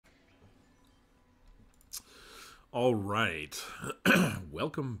All right.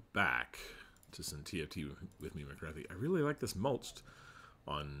 Welcome back to some TFT with me, Mcwrathy. I really like this mulched.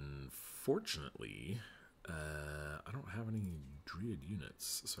 Unfortunately, I don't have any Druid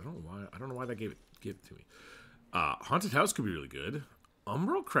units, so I don't know why they gave it to me. Haunted House could be really good.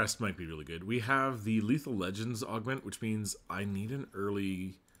 Umbral Crest might be really good. We have the Lethal Legends augment, which means I need an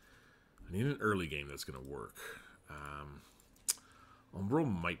early game that's going to work. Umbral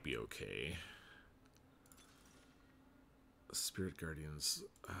might be okay. Spirit Guardians,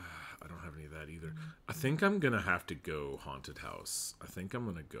 I don't have any of that either. I think I'm going to have to go Haunted House.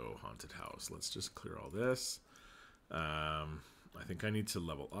 Let's just clear all this. I think I need to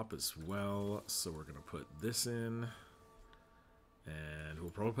level up as well, so we're going to put this in. And we'll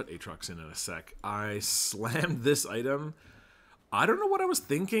probably put Aatrox in a sec. I slammed this item. I don't know what I was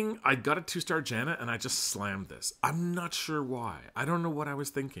thinking. I got a 2-star Janet, and I just slammed this. I'm not sure why. I don't know what I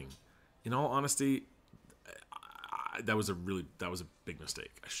was thinking. In all honesty, that was a big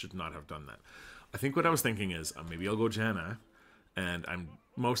mistake. I should not have done that. I think what I was thinking is maybe I'll go Janna, and I'm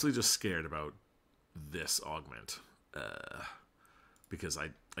mostly just scared about this augment because I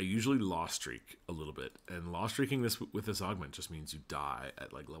usually lost streak a little bit, and lost streaking this with this augment just means you die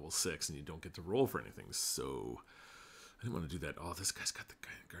at like level 6 and you don't get to roll for anything. So I didn't want to do that. Oh, this guy's got the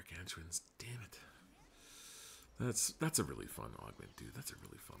gargantuans. Damn it. That's a really fun augment, dude. That's a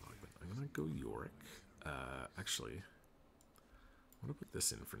really fun augment. I'm gonna go Yorick. Actually, I'm going to put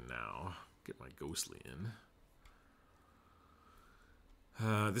this in for now. Get my Ghostly in.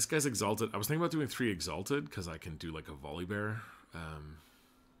 This guy's Exalted. I was thinking about doing 3 Exalted because I can do like a Volibear.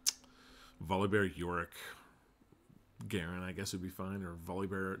 Volibear, Yorick, Garen, I guess would be fine. Or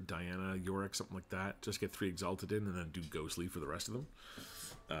Volibear, Diana, Yorick, something like that. Just get 3 Exalted in and then do Ghostly for the rest of them.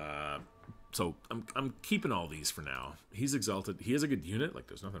 So I'm keeping all these for now. He's Exalted. He is a good unit. Like,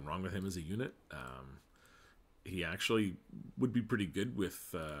 there's nothing wrong with him as a unit. He actually would be pretty good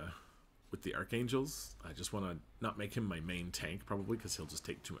with the Archangels. I just want to not make him my main tank, probably, because he'll just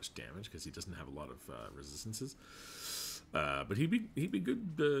take too much damage because he doesn't have a lot of resistances. But he'd be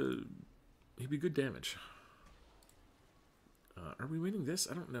good. He'd be good damage. Are we winning this?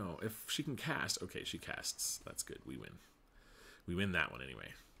 I don't know. If she can cast, okay, she casts. That's good. We win. We win that one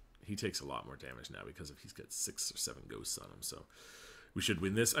anyway. He takes a lot more damage now because he's got 6 or 7 ghosts on him. So we should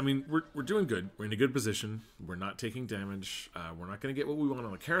win this. I mean, we're doing good. We're in a good position. We're not taking damage. We're not going to get what we want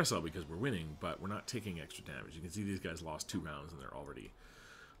on the carousel because we're winning, but we're not taking extra damage. You can see these guys lost 2 rounds and they're already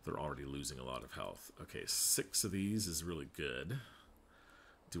losing a lot of health. Okay, 6 of these is really good.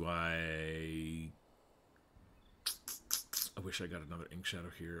 I wish I got another Ink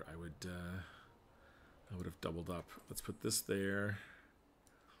Shadow here. I would have doubled up. Let's put this there.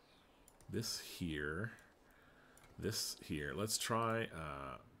 This here. This here. Let's try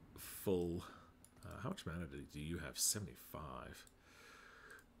full. How much mana do you have? 75.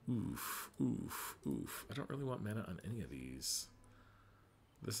 Oof, oof, oof. I don't really want mana on any of these.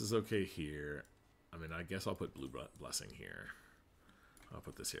 This is okay here. I mean, I guess I'll put Blue Blessing here. I'll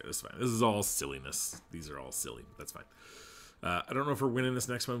put this here. This is fine. This is all silliness. These are all silly. That's fine. I don't know if we're winning this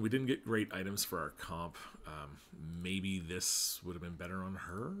next one. We didn't get great items for our comp. Maybe this would have been better on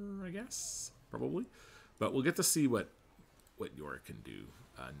her, I guess. Probably. But we'll get to see what Yorick can do.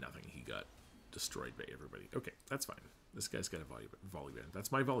 Nothing. He got destroyed by everybody. Okay, that's fine. This guy's got a Volibear.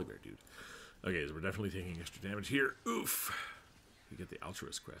 That's my Volibear, dude. Okay, so we're definitely taking extra damage here. Oof. We get the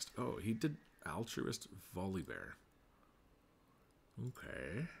Altruist quest. Oh, he did Altruist Volibear.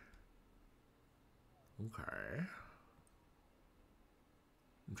 Okay. Okay.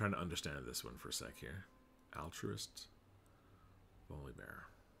 I'm trying to understand this one for a sec here. Altruist Volibear.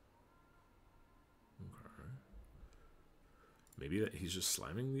 Okay. Maybe that he's just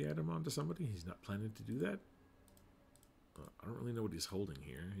slamming the item onto somebody. He's not planning to do that. I don't really know what he's holding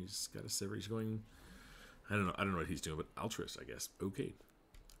here. He's got a Sever. He's going. I don't know what he's doing, but Altruist, I guess. Okay.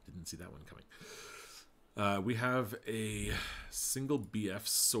 Didn't see that one coming. We have a single BF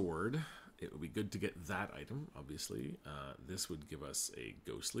sword. It would be good to get that item, obviously. This would give us a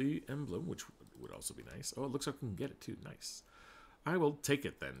Ghostly emblem, which would also be nice. Oh, it looks like we can get it too. Nice. I will take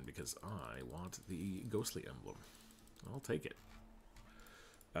it then, because I want the Ghostly emblem. I'll take it.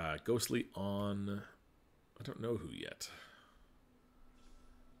 Ghostly on... I don't know who yet.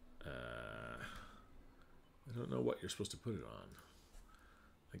 I don't know what you're supposed to put it on.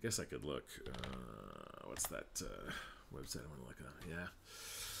 I guess I could look. What's that website I want to look at? Yeah.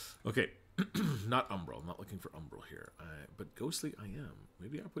 Okay. Not Umbral. I'm not looking for Umbral here. But Ghostly I am.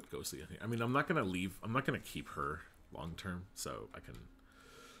 Maybe I'll put Ghostly in here. I mean, I'm not going to leave. I'm not going to keep her long term, so I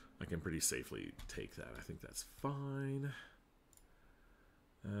can pretty safely take that. I think that's fine.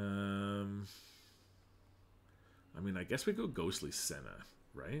 I mean, I guess we go Ghostly Senna,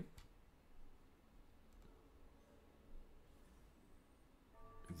 right?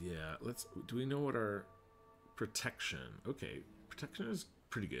 Yeah, let's... Do we know what our... Protection. Okay, protection is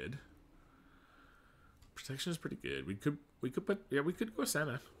pretty good. Protection is pretty good. We could put... Yeah, we could go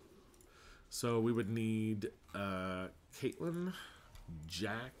Senna. So we would need Caitlyn,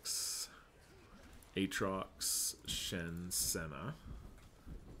 Jax, Aatrox, Shen, Senna,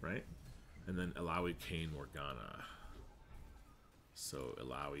 right? And then Illaoi, Kayn, Morgana. So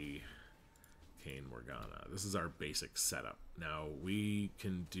Illaoi, Kayn, Morgana. This is our basic setup. Now we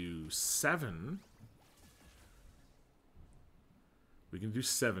can do 7. We can do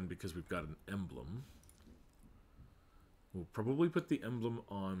 7 because we've got an emblem. We'll probably put the emblem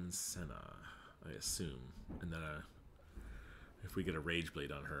on Senna, I assume. And then if we get a Rage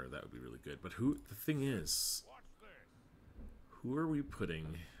Blade on her, that would be really good. But the thing is, who are we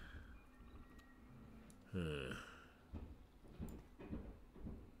putting?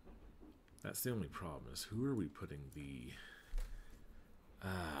 That's the only problem, is who are we putting the...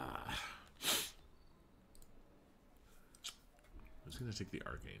 Who's going to take the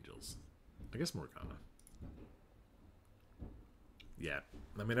Archangels? I guess Morgana. Yeah,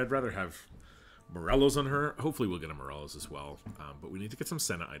 I mean, I'd rather have Morellos on her. Hopefully we'll get a Morellos as well. But we need to get some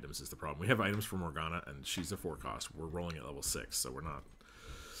Senna items is the problem. We have items for Morgana, and she's a 4 cost. We're rolling at level 6, so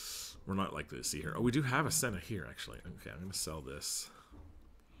we're not likely to see her. Oh, we do have a Senna here, actually. Okay, I'm going to sell this.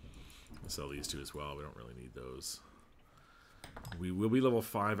 I'll sell these two as well. We don't really need those. We will be level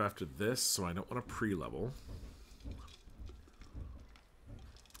 5 after this, so I don't want to pre-level.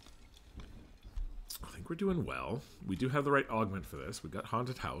 I think we're doing well. We do have the right augment for this. We've got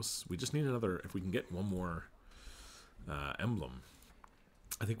Haunted House. We just need another... If we can get one more emblem,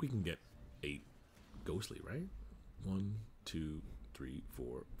 I think we can get 8 Ghostly, right? 1, 2, 3,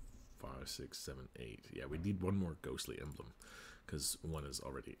 4, 5, 6, 7, 8. Yeah, we need one more Ghostly emblem because one is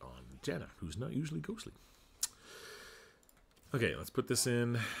already on Janna, who's not usually Ghostly. Okay, let's put this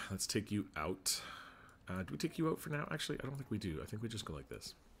in. Let's take you out. Do we take you out for now? Actually, I don't think we do. I think we just go like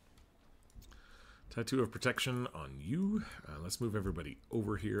this. Tattoo of Protection on you. Let's move everybody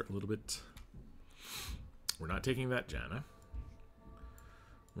over here a little bit. We're not taking that Janna.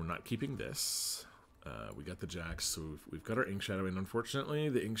 We're not keeping this. We got the Jax, so we've got our Ink Shadow, and unfortunately,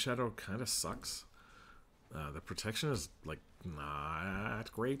 the Ink Shadow kind of sucks. The protection is, like,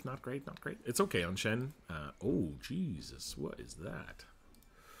 not great, not great, not great. It's okay on Shen. Oh, Jesus, what is that?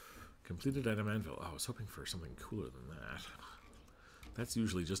 Completed item anvil. Oh, I was hoping for something cooler than that. That's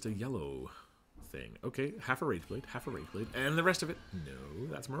usually just a yellow thing. Okay, half a Rage Blade, and the rest of it. No,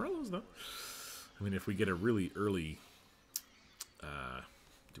 that's Morello's, though. I mean, if we get a really early...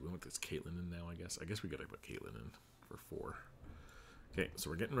 do we want this Caitlyn in now, I guess? I guess we gotta put Caitlyn in for 4. Okay, so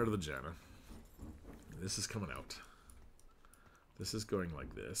we're getting rid of the Janna. This is coming out. This is going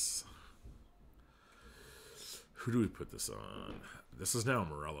like this. Who do we put this on? This is now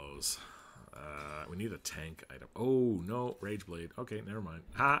Morello's. We need a tank item. Oh, no, Rage Blade. Okay, never mind.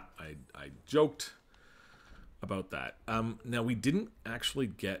 Ha! I joked about that. Now, we didn't actually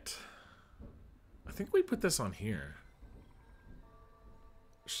get... I think we put this on here.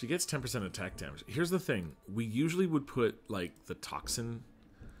 She gets 10% attack damage. Here's the thing. We usually would put, like, the Toxin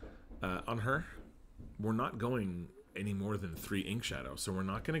on her. We're not going any more than 3 Ink Shadow, so we're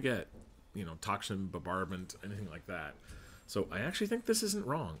not going to get, you know, Toxin, Bombardment, anything like that. So I actually think this isn't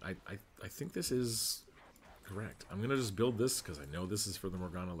wrong. I think this is correct. I'm going to just build this because I know this is for the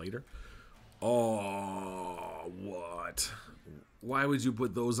Morgana later. Oh, what? Why would you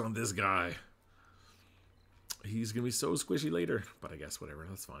put those on this guy? He's going to be so squishy later. But I guess whatever.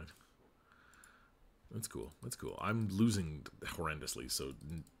 That's fine. That's cool. That's cool. I'm losing horrendously, so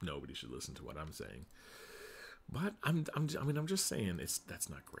nobody should listen to what I'm saying. But I'm just saying that's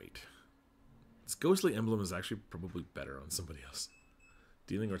not great. This Ghostly Emblem is actually probably better on somebody else.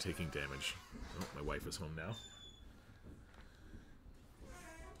 Dealing or taking damage. Oh, my wife is home now.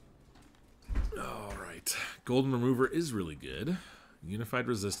 Alright. Golden Remover is really good. Unified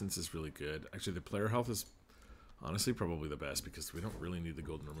Resistance is really good. Actually, the player health is honestly probably the best because we don't really need the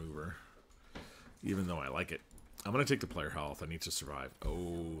Golden Remover. Even though I like it. I'm going to take the player health. I need to survive.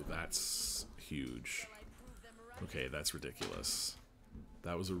 Oh, that's huge. Okay, that's ridiculous.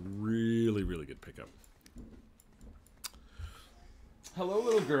 That was a really, really good pickup. Hello,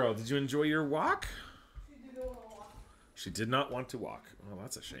 little girl. Did you enjoy your walk? She did not want to walk. Well,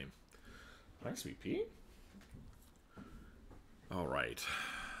 that's a shame. Hi, sweet pea. All right.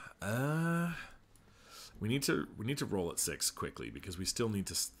 We need to roll at 6 quickly because we still need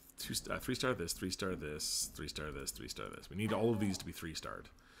to 3-star this, 3-star this, 3-star this, 3-star this. We need all of these to be 3-starred.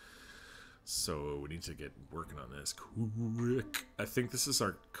 So we need to get working on this quick. I think this is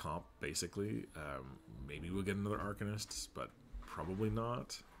our comp, basically. Maybe we'll get another Arcanist, but probably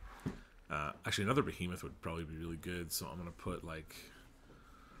not. Actually, another Behemoth would probably be really good, so I'm going to put, like,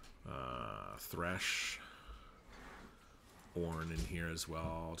 Thresh, Ornn in here as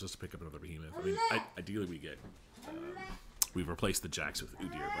well, just to pick up another Behemoth. I mean, ideally we get... we've replaced the Jax with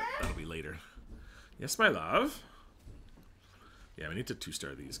Udyr, but that'll be later. Yes, my love. Yeah, we need to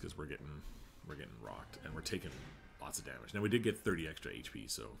 2-star these because we're getting rocked and we're taking lots of damage. Now we did get 30 extra HP,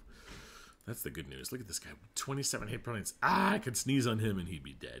 so that's the good news. Look at this guy, 27 hit points. I could sneeze on him and he'd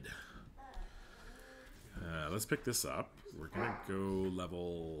be dead. Let's pick this up. We're gonna go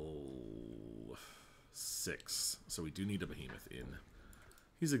level 6, so we do need a Behemoth in.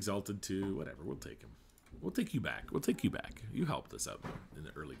 He's exalted too. Whatever, we'll take him. We'll take you back. We'll take you back. You helped us out in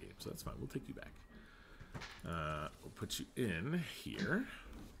the early game, so that's fine. We'll take you back. We'll put you in here,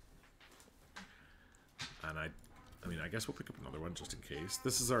 and I mean, I guess we'll pick up another one just in case.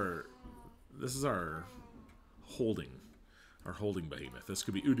 This is our holding Behemoth. This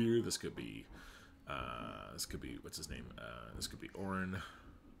could be Udyr. This could be what's his name? This could be Ornn.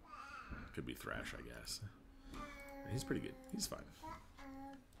 Could be Thresh, I guess. He's pretty good. He's fine.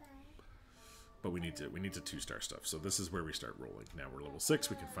 But we need to 2-star stuff. So this is where we start rolling. Now we're level 6.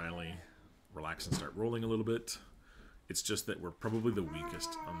 We can finally relax and start rolling a little bit. It's just that we're probably the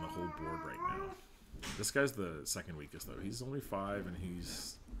weakest on the whole board right now. This guy's the second weakest though. He's only 5 and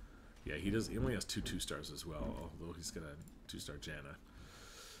he's... Yeah, he only has 2 2-stars as well, although he's got a 2-star Janna.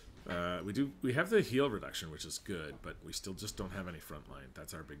 We have the heal reduction, which is good, but we still just don't have any front line.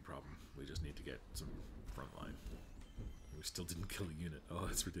 That's our big problem. We just need to get some front line. We still didn't kill a unit. Oh,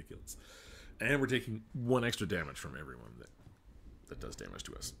 that's ridiculous. And we're taking 1 extra damage from everyone that does damage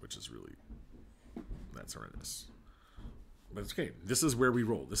to us, which is really... That's horrendous. But it's okay. This is where we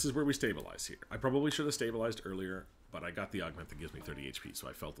roll. This is where we stabilize here. I probably should have stabilized earlier, but I got the augment that gives me 30 HP, so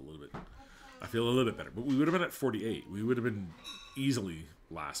I felt a little bit... I feel a little bit better. But we would have been at 48. We would have been easily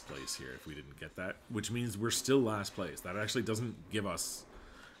last place here if we didn't get that, which means we're still last place. That actually doesn't give us...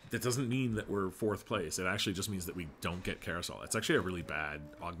 That doesn't mean that we're 4th place. It actually just means that we don't get Carousel. It's actually a really bad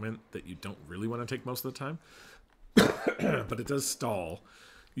augment that you don't really want to take most of the time. But it does stall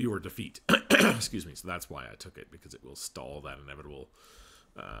your defeat. Excuse me. So that's why I took it, because it will stall that inevitable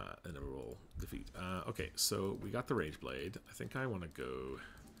defeat. Okay, so we got the Rage Blade. I think I want to go...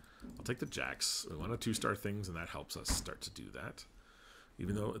 I'll take the Jax. We want to 2-star things, and that helps us start to do that.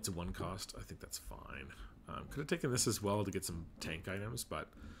 Even though it's a 1 cost, I think that's fine. Could have taken this as well to get some tank items, but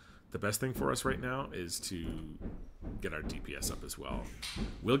the best thing for us right now is to get our DPS up as well.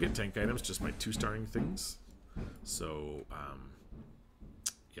 We'll get tank items just by 2-starring things. So,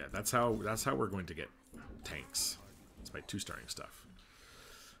 yeah, that's how we're going to get tanks. It's by 2-starring stuff.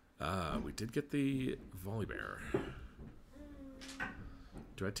 We did get the Volibear.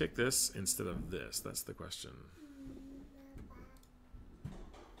 Do I take this instead of this? That's the question.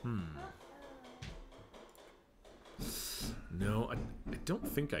 No, I don't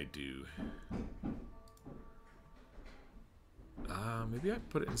think I do. Maybe I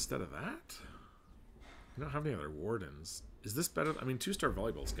put it instead of that? I don't have any other Wardens. Is this better? I mean, 2-star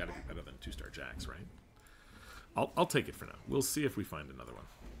Volleyball's got to be better than 2-star Jax, right? I'll take it for now. We'll see if we find another one.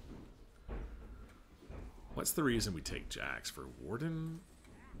 What's the reason we take Jax? For Warden?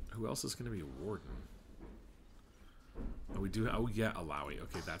 Who else is going to be a Warden? Oh, we do. Oh, yeah, Alawi.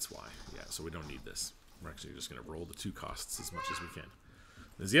 Okay, that's why. Yeah, so we don't need this. We're actually just going to roll the 2 costs as much as we can.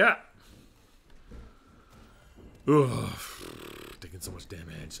 Yeah. Ugh. Taking so much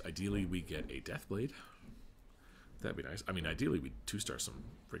damage. Ideally, we get a Deathblade. That'd be nice. I mean, ideally, we 2-star some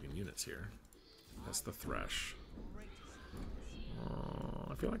friggin' units here. That's the Thresh.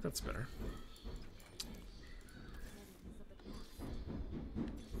 I feel like that's better.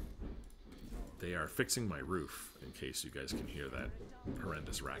 They are fixing my roof, in case you guys can hear that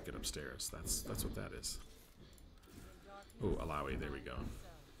horrendous racket upstairs. That's what that is. Oh, Alawi, there we go.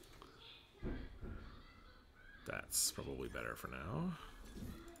 That's probably better for now.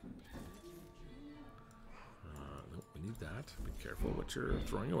 Nope, we need that. Be careful what you're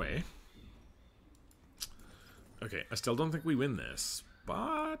throwing away. Okay, I still don't think we win this,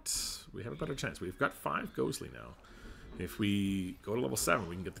 but we have a better chance. We've got 5 Ghostly now. If we go to level 7,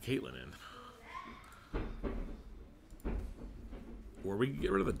 we can get the Caitlyn in. Or we can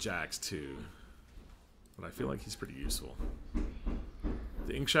get rid of the Jax too. But I feel like he's pretty useful.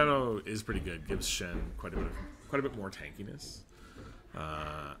 The Ink Shadow is pretty good. Gives Shen quite a bit more tankiness.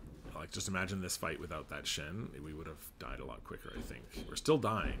 Like, just imagine this fight without that Shen. We would have died a lot quicker, I think. We're still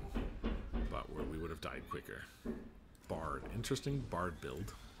dying, but we would have died quicker. Bard. Interesting Bard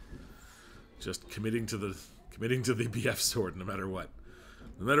build. Just committing to the BF sword no matter what.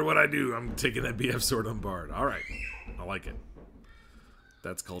 No matter what I do, I'm taking that BF sword on Bard. All right, I like it.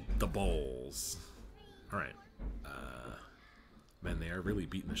 That's called the balls. All right. Man, they are really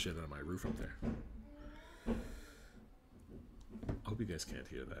beating the shit out of my roof up there. I hope you guys can't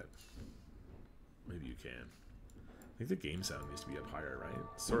hear that. Maybe you can. I think the game sound needs to be up higher, right?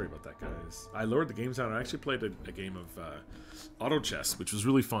 Sorry about that, guys. I lowered the game sound. I actually played a game of auto chess, which was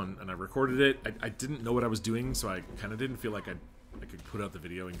really fun, and I recorded it. I didn't know what I was doing, so I kind of didn't feel like I could put out the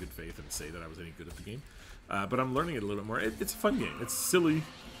video in good faith and say that I was any good at the game. But I'm learning it a little bit more. It's a fun game. It's silly.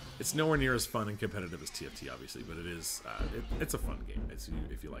 It's nowhere near as fun and competitive as TFT, obviously, but it is. It's a fun game.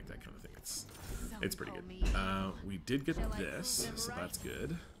 If you like that kind of thing, it's pretty good. We did get this, so that's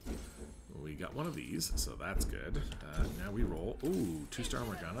good. We got one of these, so that's good. Now we roll. Ooh, 2-star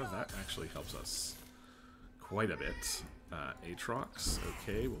Morgana. That actually helps us quite a bit. Aatrox.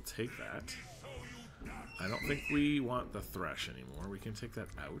 Okay, we'll take that. I don't think we want the Thresh anymore. We can take that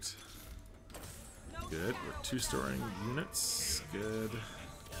out. Good. We're 2-starring units. Good.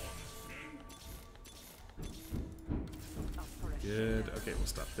 Good. Okay, we'll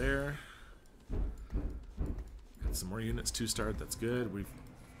stop there. Got some more units 2-starred. That's good. We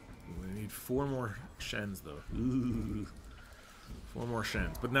need 4 more Shens, though. Ooh. 4 more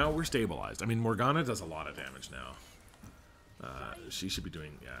Shens. But now we're stabilized. I mean, Morgana does a lot of damage now. She should be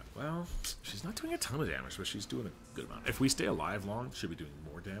doing... Yeah, well, she's not doing a ton of damage, but she's doing a good amount. If we stay alive long, she'll be doing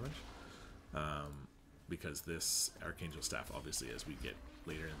more damage. Because this Archangel Staff, obviously, as we get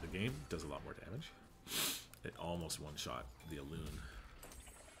later in the game, does a lot more damage. It almost one-shot the Alloon.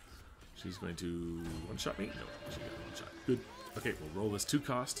 She's going to one-shot me? No, she got one-shot. Good. Okay, we'll roll this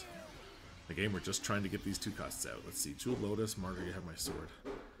 2-cost. Again, we're just trying to get these 2 costs out. Let's see. Jeweled Lotus. Margaret, you have my sword.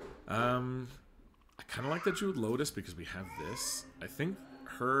 I kind of like the Jeweled Lotus because we have this. I think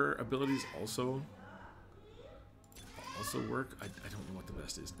her abilities also work. I don't know what the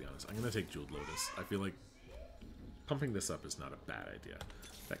best is, to be honest. I'm going to take Jeweled Lotus. I feel like pumping this up is not a bad idea.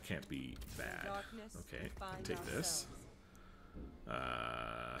 That can't be bad. Okay, I'll take this.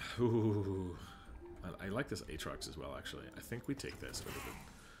 Ooh. I like this Aatrox as well, actually. I think we take this over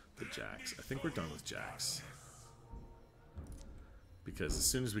the Jax. I think we're done with Jax. Because as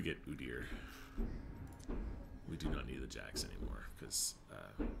soon as we get Udyr, we do not need the Jax anymore, because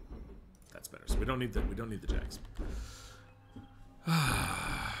that's better. So we don't need the Jax.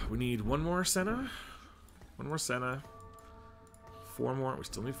 We need 1 more Senna. 1 more Senna. 4 more. We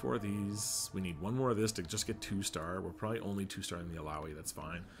still need 4 of these. We need 1 more of this to just get 2-star. We're probably only 2-star in the Alawi. That's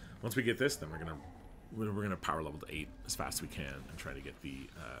fine. Once we get this, then we're gonna power level to 8 as fast as we can and try to get the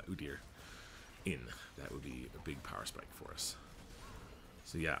Udyr in. That would be a big power spike for us.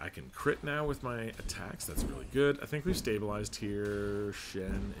 So yeah, I can crit now with my attacks. That's really good. I think we've stabilized here.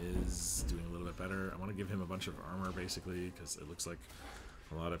 Shen is doing a little bit better. I want to give him a bunch of armor, basically, because it looks like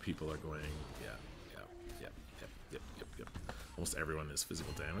a lot of people are going, yep. Almost everyone is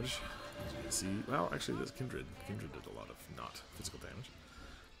physical damage, as you can see. Well, actually, there's Kindred. Kindred did a lot of not physical damage.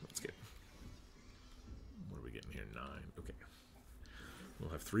 Let's get... What are we getting here? 9. Okay. We'll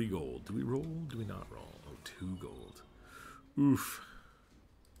have 3 gold. Do we roll? Do we not roll? Oh, 2 gold. Oof.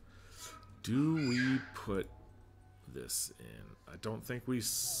 Do we put this in? I don't think we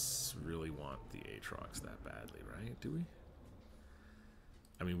really want the Aatrox that badly, right? Do we?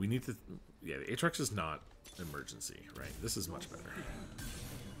 I mean, we need to... Yeah, the Aatrox is not emergency, right? This is much better.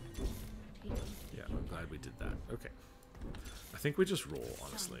 Yeah, I'm glad we did that. Okay. I think we just roll,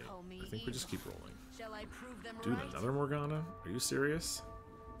 honestly. I think we just keep rolling. Dude, another Morgana? Are you serious?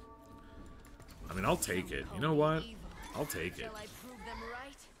 I mean, I'll take it. You know what? I'll take it.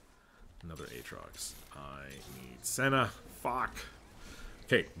 Another Aatrox. I need Senna. Fuck.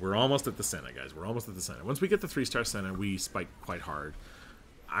 Okay, we're almost at the Senna, guys. We're almost at the Senna. Once we get the 3-star Senna, we spike quite hard.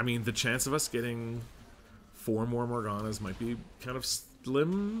 I mean, the chance of us getting 4 more Morganas might be kind of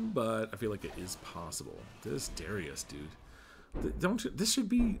slim, but I feel like it is possible. This Darius, dude. This should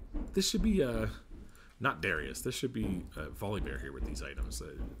be not Darius. This should be Volibear here with these items.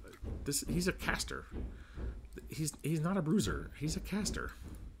 He's a caster. He's not a bruiser. He's a caster.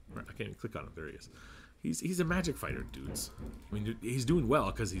 I can't even click on him. There he is. He's a magic fighter, dudes. I mean, he's doing well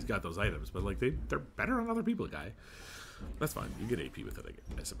because he's got those items, but like they're better on other people, guy. That's fine. You get AP with it,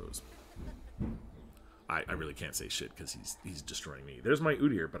 I suppose. I really can't say shit because he's destroying me. There's my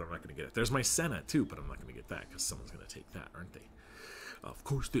Udyr, but I'm not going to get it. There's my Senna too, but I'm not going to get that because someone's going to take that, aren't they? Of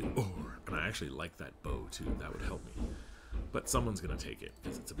course they are. And I actually like that bow too. That would help me. But someone's going to take it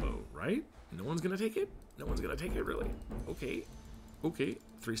because it's a bow, right? No one's going to take it? No one's going to take it, really? Okay. Okay.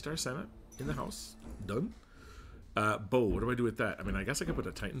 3-star Senna in the house. Done. Bo, what do I do with that? I mean, I guess I could put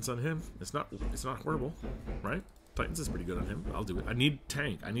a Titans on him. It's not horrible, right? Titans is pretty good on him. I'll do it. I need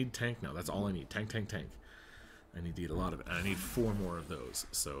tank. I need tank now. That's all I need. Tank, tank, tank. I need to eat a lot of it. And I need 4 more of those.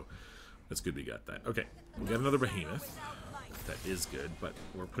 So that's good we got that. Okay, we got another behemoth. That is good, but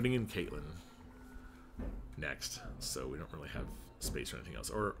we're putting in Caitlyn next, so we don't really have space for anything else.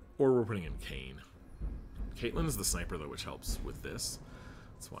 Or we're putting in Kane. Caitlyn is the sniper though, which helps with this.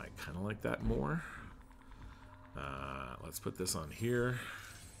 That's why I kind of like that more. Let's put this on here.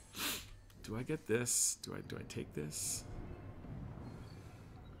 Do I get this? Do I take this?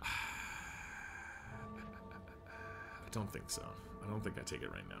 I don't think so. I don't think I take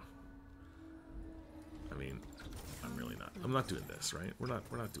it right now. I mean, I'm really not. I'm not doing this, right? We're not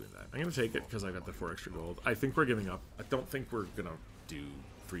doing that. I'm gonna take it because I got the 4 extra gold. I think we're giving up. I don't think we're gonna do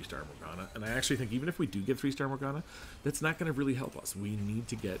 3-star Morgana, and I actually think even if we do get 3-star Morgana, that's not gonna really help us. We need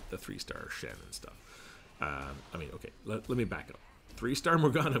to get the 3-star Shen and stuff. I mean, okay, let me back up. 3-star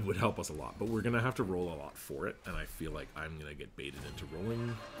Morgana would help us a lot, but we're gonna have to roll a lot for it, and I feel like I'm gonna get baited into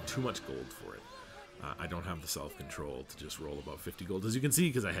rolling too much gold for it. I don't have the self-control to just roll above 50 gold, as you can see,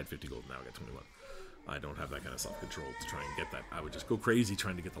 because I had 50 gold, now I got 21. I don't have that kind of self-control to try and get that. I would just go crazy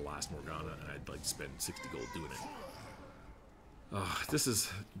trying to get the last Morgana, and I'd like spend 60 gold doing it. Oh, this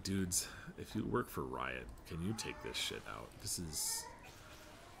is, dudes, if you work for Riot, can you take this shit out? This is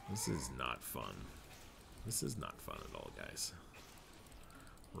not fun. This is not fun at all, guys.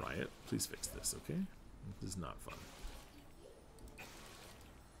 Riot, please fix this, okay? This is not fun.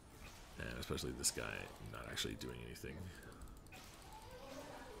 And especially this guy not actually doing anything.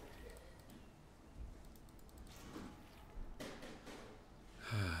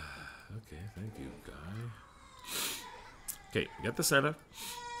 Okay, thank you, guy. Okay, we got the SENNA.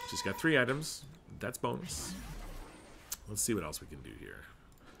 She's got 3 items. That's bonus. Let's see what else we can do here.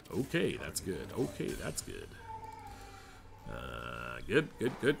 Okay, that's good. Okay, that's good. Good,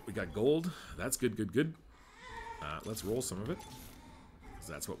 good, good. We got gold. That's good, good, good. Let's roll some of it, because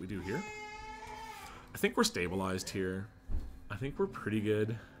that's what we do here. I think we're stabilized here. I think we're pretty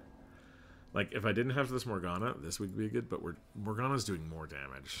good. Like, if I didn't have this Morgana, this would be good, but Morgana's doing more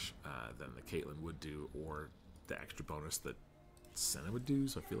damage than the Caitlyn would do, or the extra bonus that Senna would do,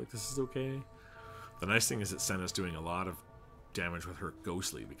 so I feel like this is okay. The nice thing is that Senna's doing a lot of damage with her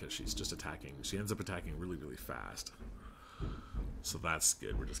Ghostly, because she's just attacking. She ends up attacking really, really fast. So that's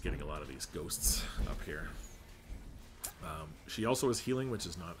good. We're just getting a lot of these ghosts up here. She also is healing, which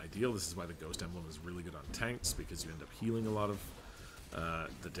is not ideal. This is why the Ghost Emblem is really good on tanks, because you end up healing a lot of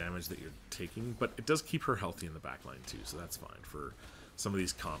the damage that you're taking, but it does keep her healthy in the backline too, so that's fine. For some of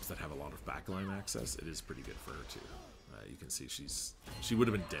these comps that have a lot of backline access, it is pretty good for her too. You can see she would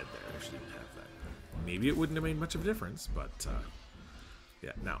have been dead there if she didn't have that. Maybe it wouldn't have made much of a difference, but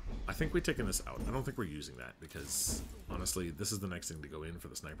yeah. Now, I think we've taken this out. I don't think we're using that, because honestly, this is the next thing to go in for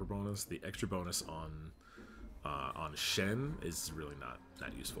the sniper bonus. The extra bonus on Shen is really not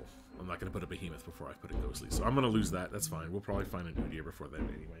that useful. I'm not going to put a behemoth before I put a ghostly, so I'm going to lose that. That's fine. We'll probably find an Udyr before then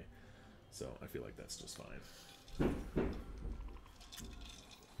anyway, so I feel like that's just fine.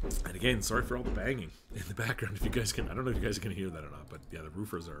 And again, sorry for all the banging in the background. If you guys can, I don't know if you guys can hear that or not, but yeah, the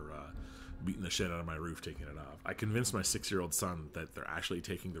roofers are beating the shit out of my roof, taking it off. I convinced my 6-year-old son that they're actually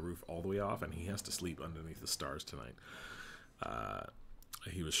taking the roof all the way off, and he has to sleep underneath the stars tonight.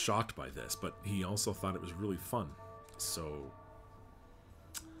 He was shocked by this, but he also thought it was really fun. So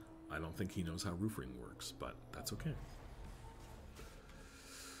I don't think he knows how roofing works, but that's okay.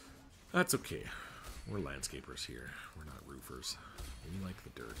 That's okay. We're landscapers here. We're not roofers. We like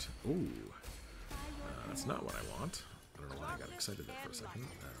the dirt. Ooh. That's not what I want. I don't know why I got excited there for a second.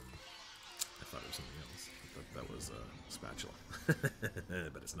 I thought it was something else. I thought that was a spatula.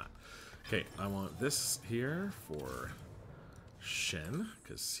 But it's not. Okay, I want this here for Shen,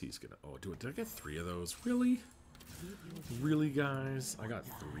 because he's gonna... Oh, did I get 3 of those? Really? Really, guys? I got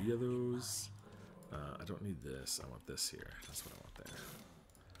 3 of those? I don't need this. I want this here. That's what I want there.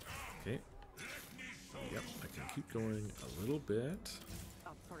 Okay. Yep, I can keep going a little bit.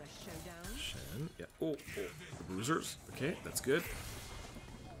 Up for a showdown? Shen. Yeah. Oh, the bruisers. Okay, that's good.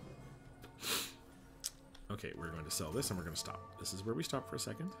 Okay, we're going to sell this and we're going to stop. This is where we stop for a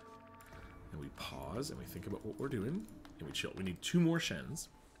second. And we pause and we think about what we're doing. And we chill. We need 2 more Shens,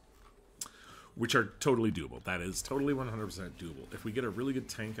 which are totally doable. That is totally 100% doable. If we get a really good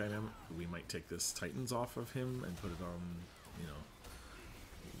tank item, we might take this Titans off of him and put it on, you know,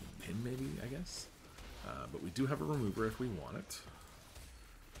 him maybe, I guess. But we do have a remover if we want it.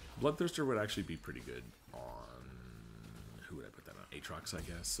 Bloodthirster would actually be pretty good on... Who would I put that on? Aatrox, I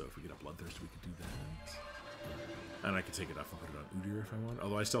guess. So if we get a Bloodthirster, we could do that. And I could take it off and put it on Udyr if I want.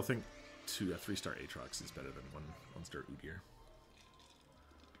 Although I still think a 3-star Aatrox is better than 1-star Udyr.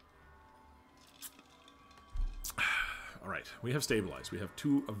 Alright, we have stabilized. We have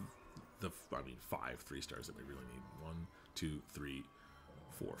 2 of the, 5 3-stars that we really need. 1, 2, 3,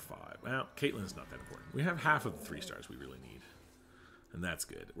 4, 5. Well, Caitlyn's not that important. We have half of the 3-stars we really need. And that's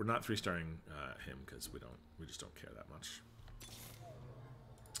good. We're not 3-starring him because we just don't care that much.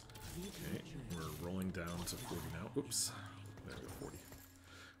 Okay, we're rolling down to 40 now. Oops. There we go, 40.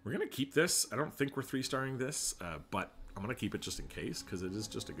 We're going to keep this. I don't think we're 3-starring this, but I'm going to keep it just in case because it is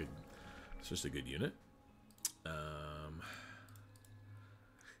just a good, it's just a good unit.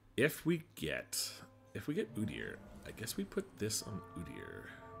 If we get Udyr, I guess we put this on Udyr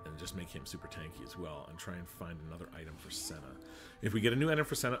and just make him super tanky as well, and try and find another item for Senna. If we get a new item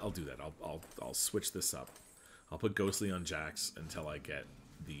for Senna, I'll do that. I'll switch this up. I'll put Ghostly on Jax until I get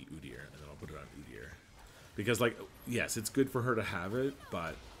the Udyr, and then I'll put it on Udyr. Because, like, yes, it's good for her to have it,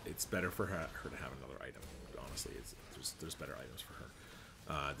 but it's better for her to have another item. Honestly, there's better items for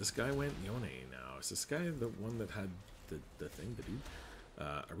her. This guy went Yone now. Is this guy the one that had the thing, the dude?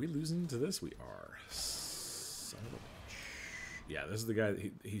 Are we losing to this? We are. Son of a... Yeah, this is the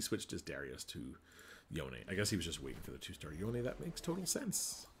guy. He switched his Darius to Yone. I guess he was just waiting for the 2-star Yone. That makes total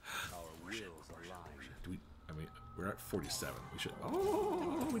sense. Our wills align. Do we? I mean, we're at 47. We should.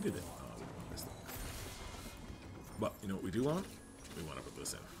 Oh, we did it. Oh, we missed it. But you know what we do want? We want to put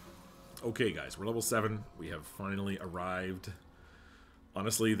this in. Okay, guys, we're level 7. We have finally arrived.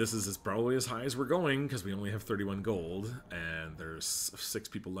 Honestly, this is probably as high as we're going because we only have 31 gold, and there's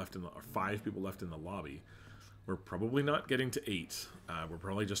 5 people left in the lobby. We're probably not getting to 8. We're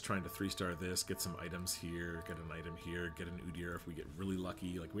probably just trying to 3-star this, get some items here, get an item here, get an Udyr if we get really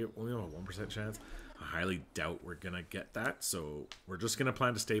lucky. Like, we only have a 1% chance. I highly doubt we're going to get that, so we're just going to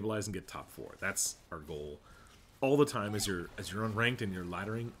plan to stabilize and get top 4. That's our goal. All the time as you're unranked and you're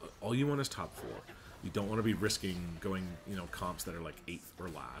laddering, all you want is top 4. You don't want to be risking going, you know, comps that are like 8th or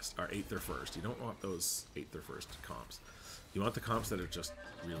last, or 8th or 1st. You don't want those 8th or 1st comps. You want the comps that are just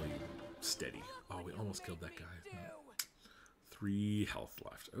really steady. Oh, we almost killed that guy. 3 health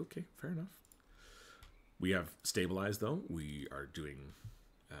left. Okay, fair enough. We have stabilized, though. We are doing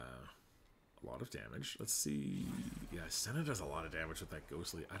a lot of damage. Let's see. Yeah, Senna does a lot of damage with that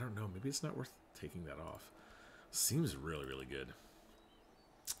Ghostly. I don't know. Maybe it's not worth taking that off. Seems really, really good.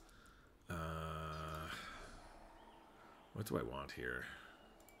 What do I want here?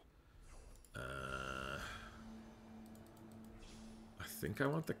 I think I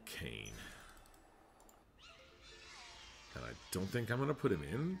want the Cane. And I don't think I'm going to put him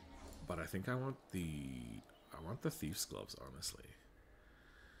in, but I think I want the Thief's Gloves, honestly.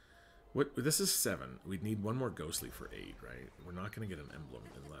 This is 7. We'd need 1 more Ghostly for 8, right? We're not going to get an emblem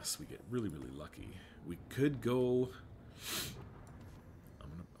unless we get really, really lucky. We could go...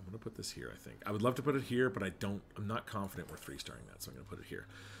 I'm gonna put this here, I think. I would love to put it here, but I'm not confident we're 3-starring that, so I'm gonna put it here.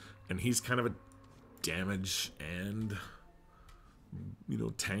 And he's kind of a damage and, you know,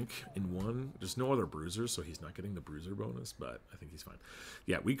 tank in one. There's no other bruisers, so he's not getting the bruiser bonus, but I think he's fine.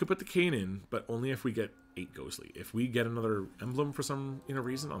 Yeah, we could put the Cane in, but only if we get 8 Ghostly. If we get another emblem for some, you know,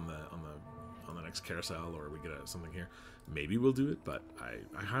 reason on the next carousel, or we get something here, maybe we'll do it, but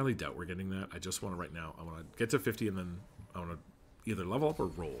I highly doubt we're getting that. I just want to, right now, I want to get to 50, and then I want to either level up or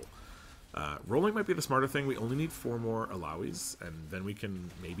roll. Rolling might be the smarter thing. We only need 4 more Alawies, and then we can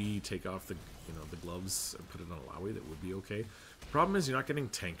maybe take off the gloves and put it on Alawi. That would be okay. The problem is you're not getting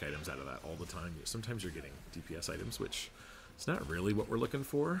tank items out of that all the time. Sometimes you're getting DPS items, which is not really what we're looking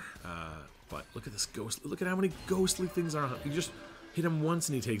for. But look at this ghost. Look at how many ghostly things are on him. You just hit him once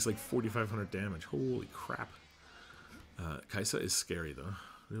and he takes like 4,500 damage. Holy crap. Kaisa is scary though.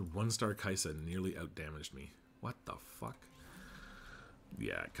 1-star Kaisa nearly out-damaged me. What the fuck?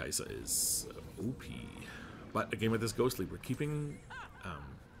 Yeah, Kaisa is OP. But again, with this Ghostly, we're keeping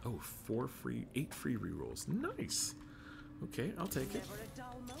 8 free rerolls. Nice. Okay, I'll take it. Never a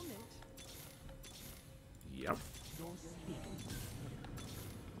dull moment. Yep.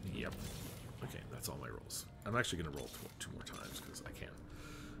 Yep. Okay, that's all my rolls. I'm actually going to roll 2 more times because I can.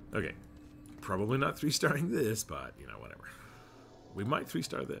 Okay. Probably not 3-starring this, but, you know, whatever. We might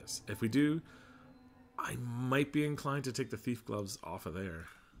 3-star this. If we do, I might be inclined to take the Thief Gloves off of there.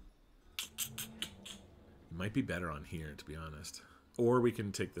 Might be better on here, to be honest. Or we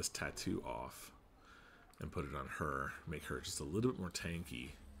can take this tattoo off and put it on her. Make her just a little bit more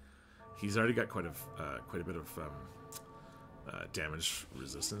tanky. He's already got quite a bit of damage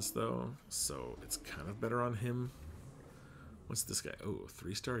resistance, though. So it's kind of better on him. What's this guy? Oh,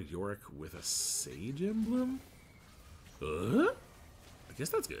 3-star Yorick with a Sage Emblem? I guess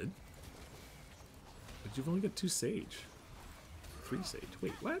that's good. But you've only got 2 Sage. 3 Sage.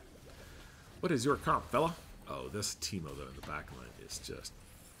 Wait, what? What is your comp, fella? Oh, this Teemo though in the back line is just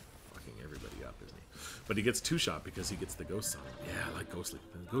fucking everybody up, isn't he? But he gets 2-shot because he gets the Ghost on. Yeah, I like Ghostly.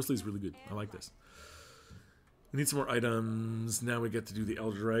 Ghostly's really good. I like this. We need some more items. Now we get to do the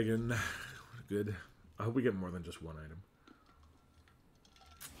Elder Dragon. Good. I hope we get more than just one item.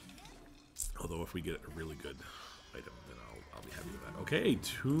 Although if we get a really good item, then I'll be happy with that. Okay,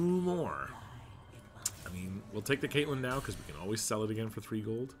 2 more. I mean, we'll take the Caitlyn now because we can always sell it again for 3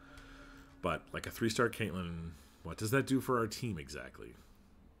 gold. But like a 3-star Caitlyn, what does that do for our team exactly?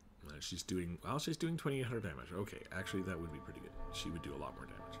 She's doing, well, she's doing 2800 damage. Okay, actually that would be pretty good. She would do a lot more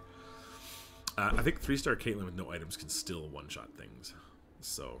damage. I think 3-star Caitlyn with no items can still one-shot things.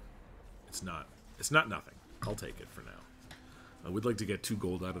 So it's not nothing. I'll take it for now. I would like to get 2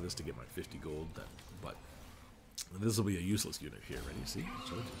 gold out of this to get my 50 gold, but this will be a useless unit here. Ready? See?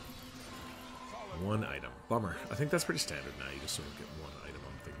 Show it to you. 1 item. Bummer. I think that's pretty standard now. You just sort of get 1 item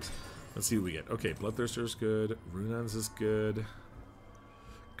on things. Let's see what we get. Okay, Bloodthirster's good. Runans is good.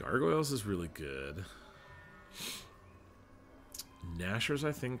 Gargoyles is really good. Nashers,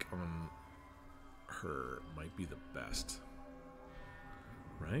 I think, on her might be the best.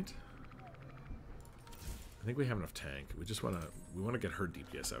 Right? I think we have enough tank. We just want to get her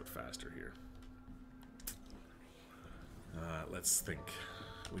DPS out faster here. Let's think.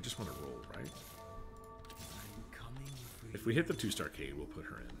 We just want to roll, right? If we hit the 2-star Cade, we'll put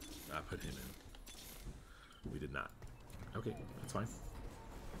her in. Put him in. We did not. Okay, that's fine.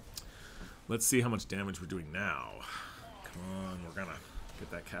 Let's see how much damage we're doing now. Come on, we're gonna get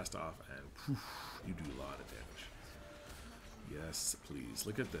that cast off, and poof, you do a lot of damage. Yes, please.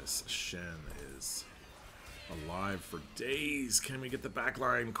 Look at this. Shen is alive for days. Can we get the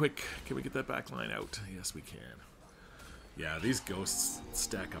backline quick? Can we get that backline out? Yes, we can. Yeah, these ghosts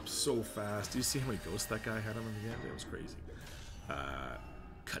stack up so fast. Do you see how many ghosts that guy had on him in the end? It was crazy.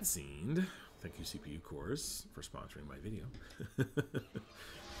 Cutscene. Thank you, CPU Cores, for sponsoring my video.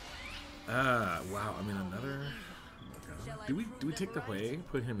 Wow. I mean, another. Do we take the Hui,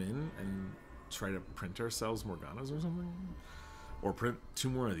 put him in, and try to print ourselves Morganas or something? Or print 2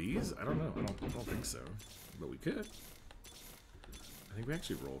 more of these? I don't know. I don't think so. But we could. I think we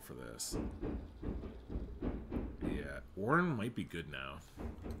actually roll for this. Yeah, Ornn might be good now.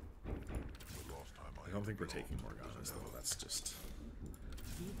 I don't think we're taking Morganas though. That's just.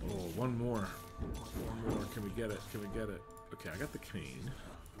 Oh, 1 more. 1 more. Can we get it? Can we get it? Okay, I got the cane.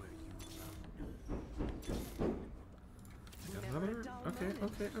 I got another. Okay.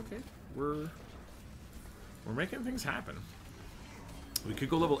 We're making things happen. We could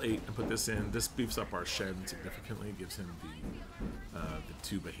go level 8 and put this in. This beefs up our Shen significantly. Gives him the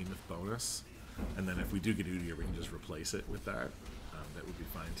 2 behemoth bonus. And then if we do get Udyr, we can just replace it with that. That would be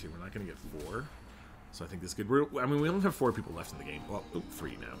fine too. We're not going to get 4. So I think this is good. I mean, we only have 4 people left in the game. Well,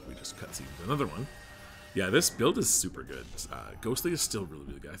 3 now. We just cutscened another one. Yeah, this build is super good. Ghostly is still really,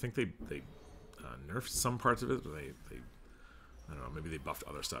 really good. I think they nerfed some parts of it, but they I don't know, maybe they buffed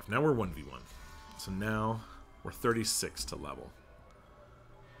other stuff. Now we're 1v1. So now we're 36 to level.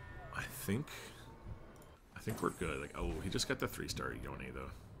 I think we're good. Like, oh, he just got the 3-star Yone though.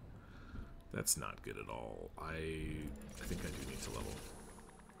 That's not good at all. I think I do need to level.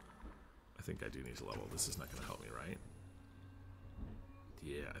 This is not going to help me, right?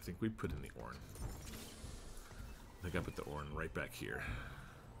 Yeah, I think we put in the Ornn. I think I put the Ornn right back here.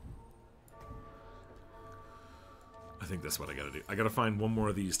 I think that's what I gotta do. I gotta find 1 more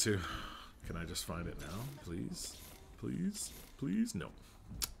of these too. Can I just find it now? Please? Please? Please? No.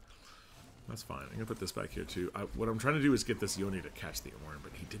 That's fine. I'm gonna put this back here too. What I'm trying to do is get this Yone to catch the Ornn,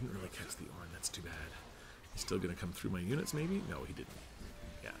 but he didn't really catch the Ornn. That's too bad. He's still gonna come through my units maybe? No, he didn't.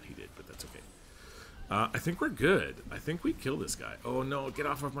 Yeah, he did, but that's okay. I think we're good. I think we kill this guy. Oh no, get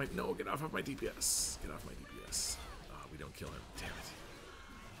off of my DPS. Get off my DPS. We don't kill him. Damn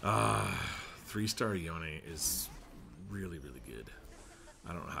it. 3-star Yone is really, really good.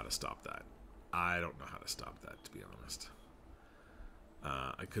 I don't know how to stop that. To be honest.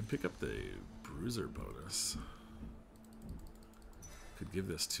 I could pick up the Bruiser bonus. Could give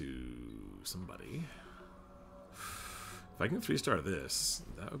this to somebody. If I can 3-star this,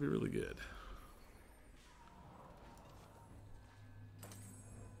 that would be really good.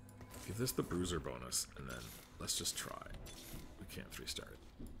 Give this the Bruiser bonus, and then let's just try. We can't 3-star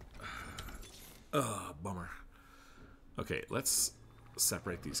it. Bummer. Okay, let's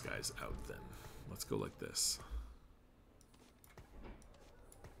separate these guys out then. Let's go like this.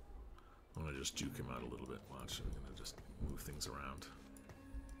 I'm gonna just juke him out a little bit. Watch, I'm gonna just move things around.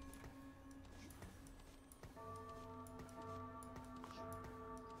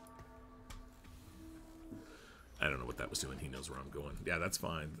 I don't know what that was doing. He knows where I'm going. Yeah, that's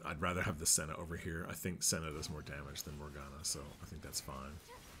fine. I'd rather have the Senna over here. I think Senna does more damage than Morgana, so I think that's fine.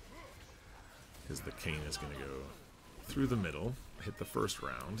 Because the Kayn is going to go through the middle, hit the first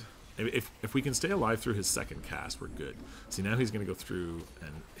round. If we can stay alive through his second cast, we're good. See, now he's going to go through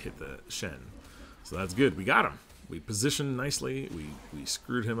and hit the Shen. So that's good. We got him. We positioned nicely. We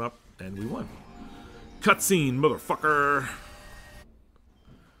screwed him up, and we won. Cutscene, motherfucker!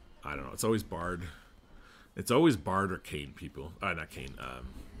 I don't know. It's always Bard. It's always Bard or Kayn people. Not Kayn.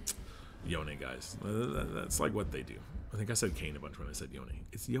 Yone guys. That's like what they do. I think I said Kayn a bunch when I said Yone.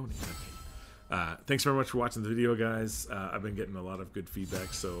 It's Yone, not Kayn. Thanks very much for watching the video, guys. I've been getting a lot of good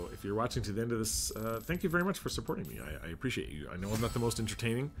feedback, so if you're watching to the end of this, thank you very much for supporting me. I appreciate you. I know I'm not the most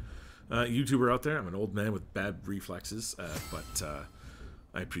entertaining YouTuber out there. I'm an old man with bad reflexes, but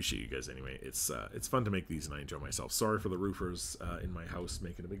I appreciate you guys anyway. It's fun to make these, and I enjoy myself. Sorry for the roofers in my house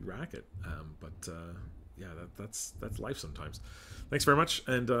making a big racket, but yeah, that's life sometimes. Thanks very much,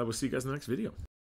 and we'll see you guys in the next video.